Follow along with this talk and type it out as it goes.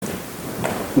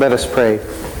Let us pray.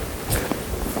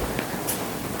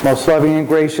 Most loving and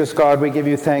gracious God, we give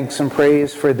you thanks and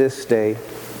praise for this day.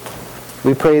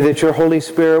 We pray that your Holy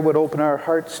Spirit would open our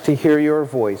hearts to hear your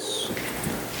voice.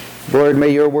 Lord, may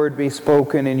your word be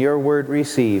spoken and your word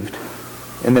received.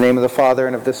 In the name of the Father,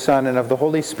 and of the Son, and of the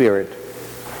Holy Spirit.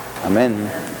 Amen.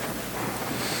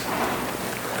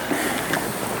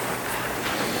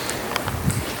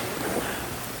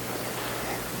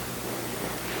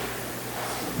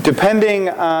 Depending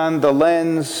on the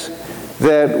lens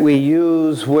that we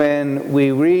use when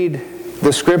we read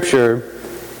the Scripture,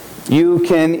 you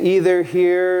can either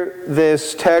hear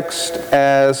this text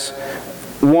as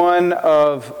one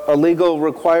of a legal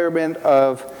requirement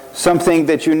of something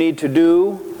that you need to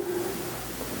do.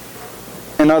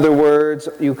 In other words,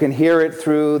 you can hear it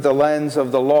through the lens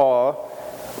of the law,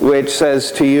 which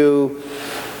says to you,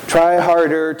 try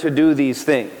harder to do these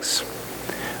things.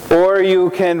 Or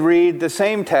you can read the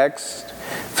same text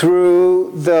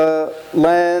through the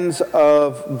lens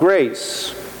of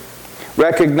grace,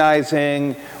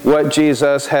 recognizing what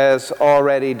Jesus has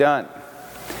already done.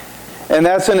 And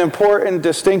that's an important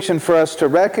distinction for us to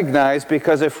recognize,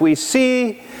 because if we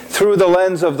see through the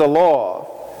lens of the law,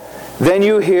 then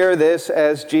you hear this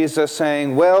as Jesus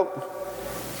saying, well,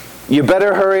 you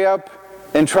better hurry up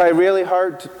and try really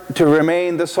hard to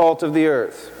remain the salt of the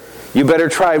earth. You better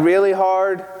try really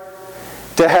hard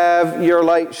to have your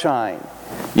light shine.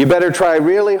 You better try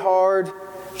really hard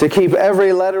to keep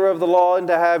every letter of the law and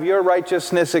to have your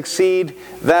righteousness exceed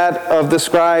that of the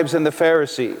scribes and the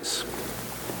Pharisees.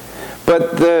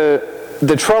 But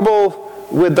the trouble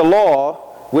with the law,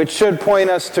 which should point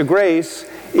us to grace,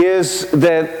 is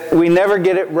that we never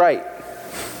get it right.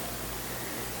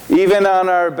 Even on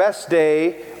our best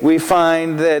day, we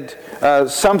find that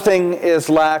something is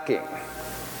lacking.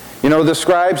 You know, the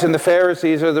scribes and the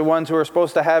Pharisees are the ones who are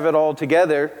supposed to have it all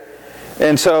together.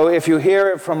 And so if you hear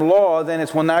it from law, then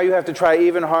it's, well, now you have to try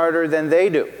even harder than they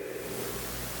do.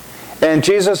 And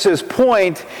Jesus'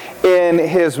 point in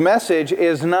his message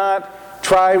is not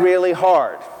try really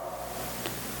hard.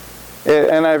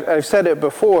 And I've said it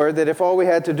before, that if all we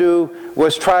had to do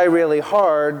was try really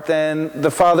hard, then the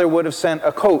Father would have sent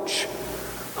a coach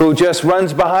who just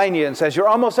runs behind you and says, you're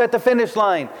almost at the finish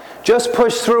line. Just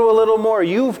push through a little more.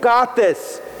 You've got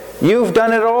this. You've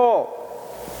done it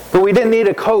all. But we didn't need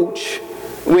a coach.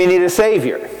 We need a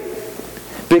Savior.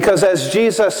 Because as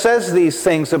Jesus says these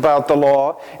things about the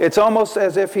law, it's almost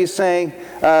as if he's saying,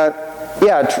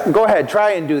 go ahead,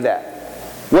 try and do that.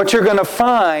 What you're going to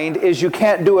find is you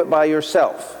can't do it by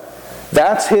yourself.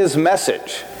 That's his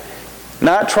message.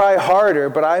 Not try harder,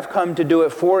 but I've come to do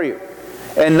it for you.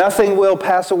 And nothing will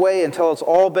pass away until it's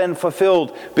all been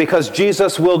fulfilled, because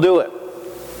Jesus will do it.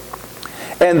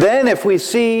 And then if we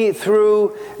see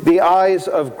through the eyes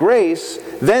of grace,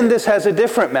 then this has a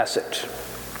different message.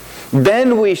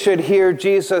 Then we should hear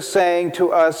Jesus saying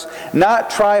to us, not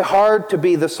try hard to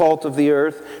be the salt of the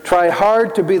earth, try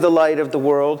hard to be the light of the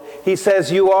world. He says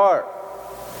you are.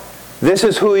 This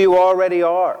is who you already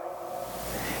are.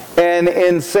 And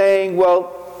in saying,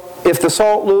 well, if the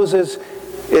salt loses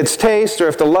its taste, or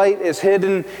if the light is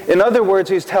hidden, in other words,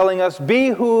 he's telling us, be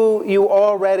who you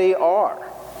already are.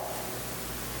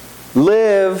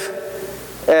 Live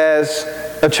as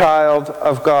a child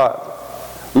of God.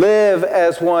 Live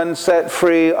as one set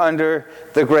free under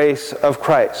the grace of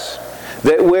Christ.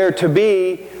 That we're to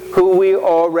be who we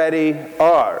already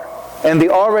are. And the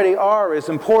already are is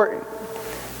important,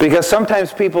 because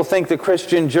sometimes people think the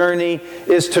Christian journey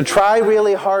is to try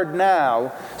really hard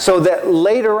now, so that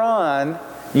later on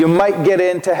you might get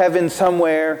into heaven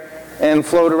somewhere and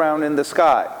float around in the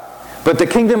sky. But the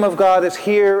kingdom of God is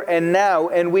here and now,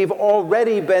 and we've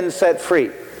already been set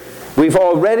free. We've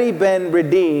already been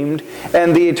redeemed,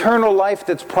 and the eternal life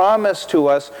that's promised to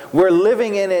us, we're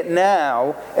living in it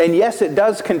now. And yes, it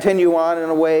does continue on in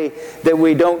a way that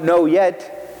we don't know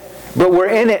yet, but we're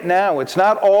in it now. It's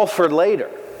not all for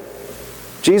later.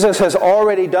 Jesus has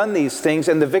already done these things,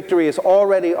 and the victory is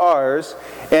already ours,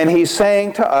 and he's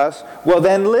saying to us, well,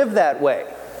 then live that way.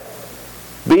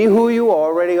 Be who you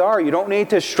already are. You don't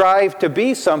need to strive to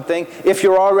be something if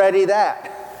you're already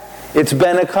that. It's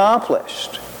been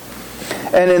accomplished.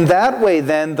 And in that way,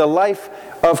 then, the life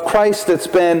of Christ that's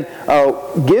been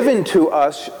given to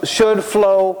us should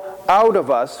flow out of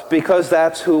us, because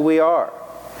that's who we are.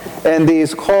 And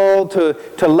he's called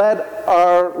to let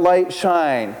our light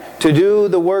shine, to do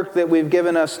the work that we've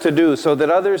given us to do, so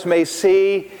that others may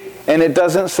see, and it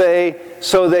doesn't say,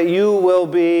 so that you will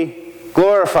be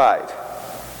glorified.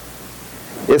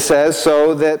 It says,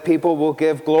 so that people will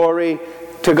give glory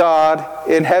to God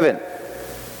in heaven.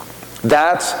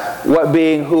 That's what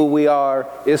being who we are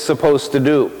is supposed to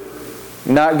do.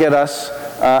 Not get us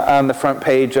on the front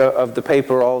page of the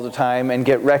paper all the time and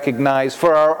get recognized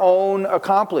for our own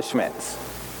accomplishments,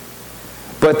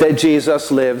 but that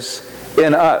Jesus lives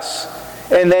in us.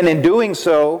 And then in doing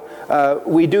so,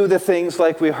 we do the things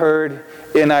like we heard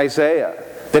in Isaiah.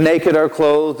 The naked are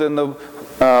clothed, and the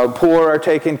poor are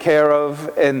taken care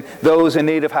of, and those in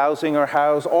need of housing are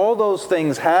housed. All those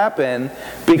things happen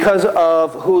because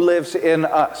of who lives in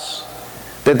us.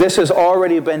 That this has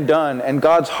already been done, and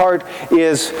God's heart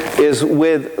is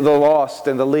with the lost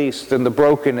and the least and the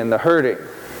broken and the hurting.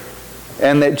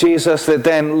 And that Jesus that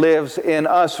then lives in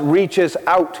us reaches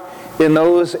out in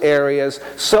those areas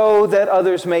so that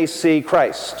others may see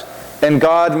Christ, and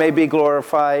God may be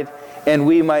glorified, and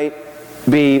we might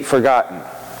be forgotten.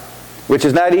 Which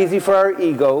is not easy for our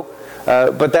ego,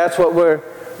 but that's what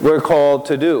we're called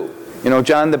to do. You know,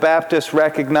 John the Baptist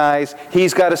recognized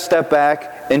he's got to step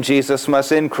back and Jesus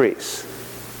must increase.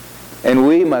 And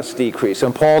we must decrease.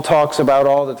 And Paul talks about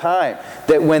all the time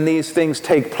that when these things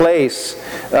take place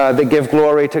that give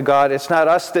glory to God, it's not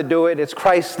us that do it, it's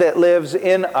Christ that lives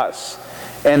in us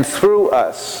and through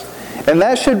us. And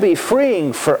that should be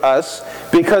freeing for us,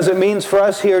 because it means for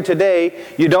us here today,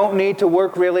 you don't need to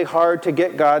work really hard to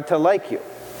get God to like you.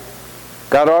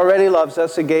 God already loves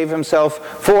us and gave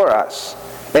himself for us.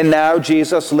 And now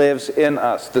Jesus lives in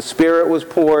us. The Spirit was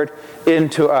poured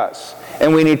into us.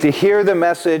 And we need to hear the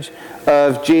message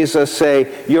of Jesus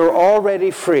say, you're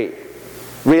already free.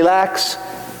 Relax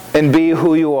and be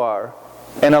who you are,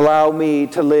 and allow me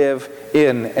to live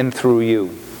in and through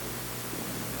you.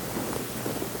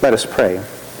 Let us pray.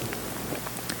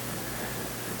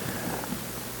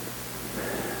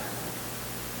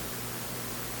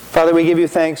 Father, we give you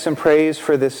thanks and praise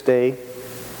for this day.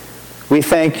 We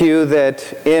thank you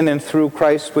that in and through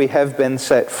Christ we have been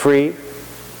set free.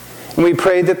 And we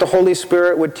pray that the Holy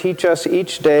Spirit would teach us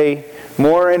each day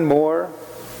more and more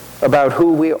about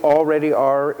who we already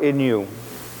are in you.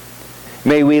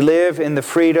 May we live in the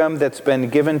freedom that's been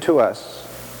given to us.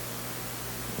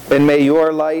 And may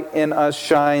your light in us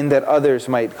shine that others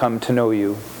might come to know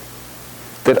you,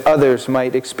 that others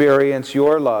might experience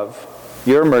your love,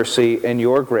 your mercy, and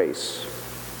your grace.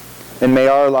 And may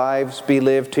our lives be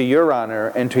lived to your honor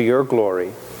and to your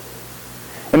glory.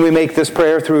 And we make this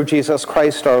prayer through Jesus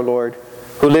Christ our Lord,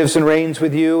 who lives and reigns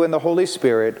with you in the Holy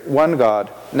Spirit, one God,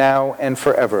 now and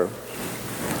forever.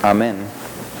 Amen.